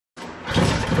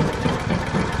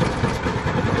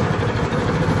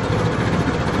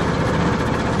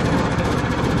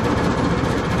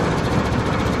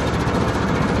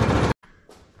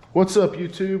What's up,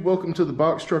 YouTube? Welcome to the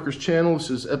Box Truckers channel. This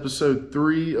is episode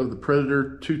 3 of the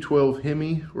Predator 212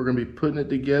 Hemi. We're going to be putting it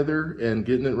together and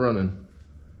getting it running.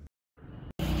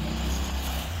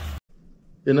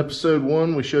 In episode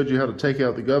 1, we showed you how to take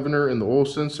out the governor and the oil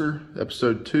sensor.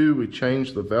 Episode 2, we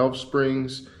changed the valve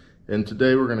springs. And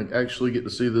today we're going to actually get to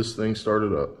see this thing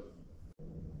started up.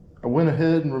 I went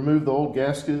ahead and removed the old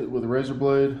gasket with a razor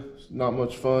blade. It's not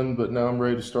much fun, but now I'm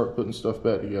ready to start putting stuff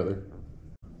back together.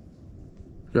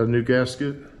 Got a new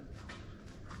gasket.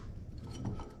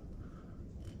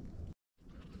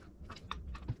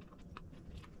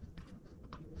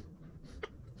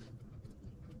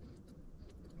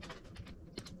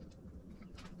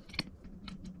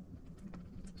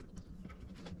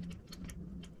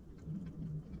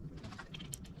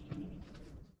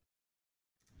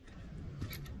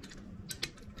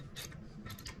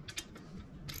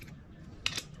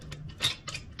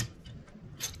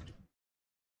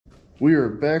 We are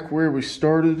back where we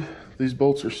started. These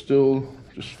bolts are still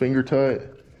just finger tight.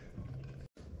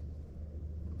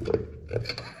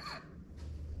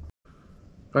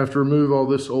 I have to remove all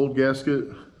this old gasket,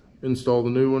 install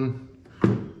the new one.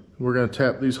 We're going to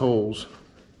tap these holes.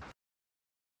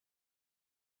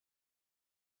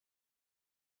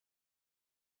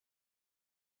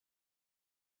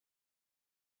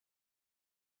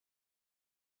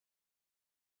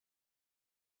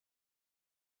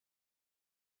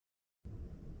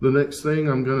 The next thing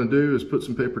I'm going to do is put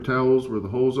some paper towels where the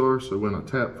holes are, so when I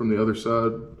tap from the other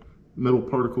side, metal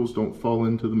particles don't fall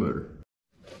into the motor.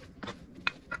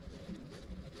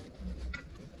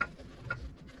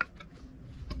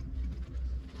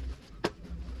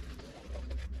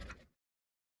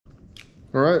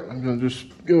 Alright, I'm going to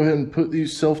just go ahead and put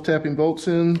these self-tapping bolts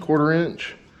in, 1/4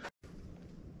 inch.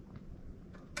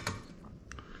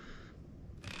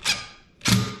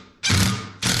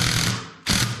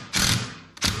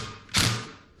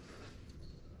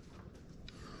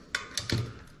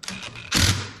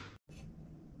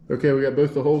 Okay, we got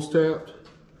both the holes tapped.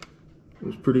 It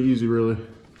was pretty easy, really.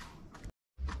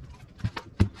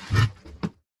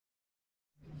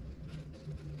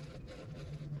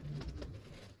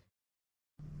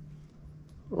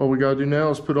 All we gotta do now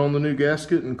is put on the new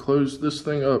gasket and close this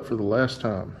thing up for the last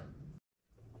time.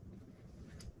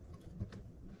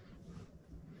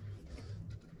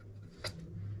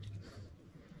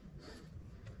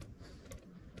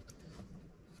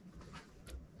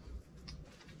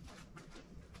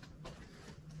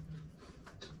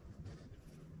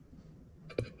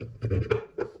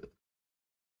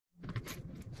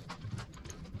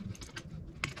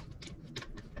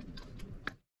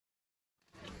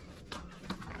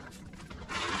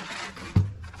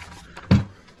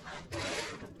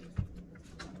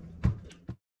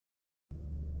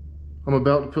 I'm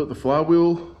about to put the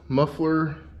flywheel,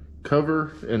 muffler,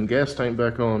 cover, and gas tank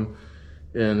back on,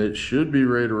 and it should be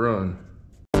ready to run.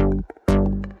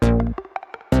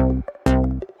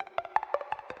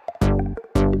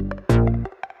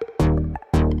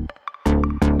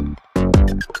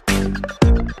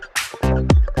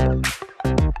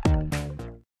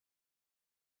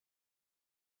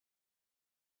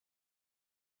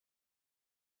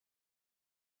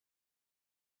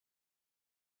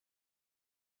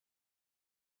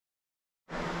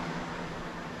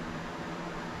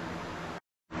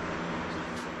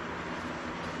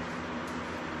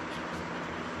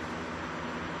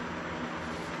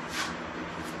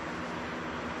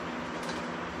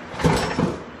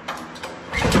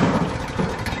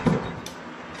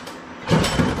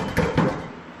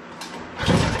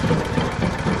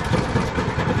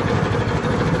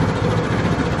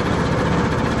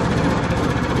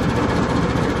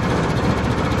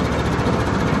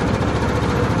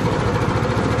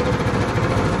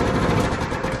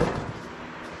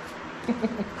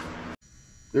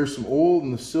 There's some oil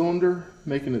in the cylinder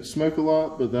making it smoke a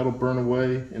lot, but that'll burn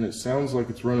away, and it sounds like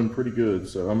it's running pretty good,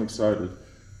 so I'm excited.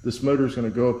 This motor is going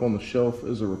to go up on the shelf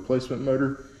as a replacement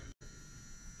motor.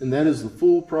 And that is the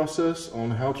full process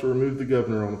on how to remove the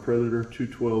governor on the Predator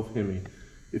 212 Hemi.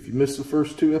 If you missed the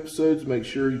first 2 episodes, make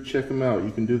sure you check them out.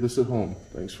 You can do this at home.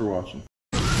 Thanks for watching.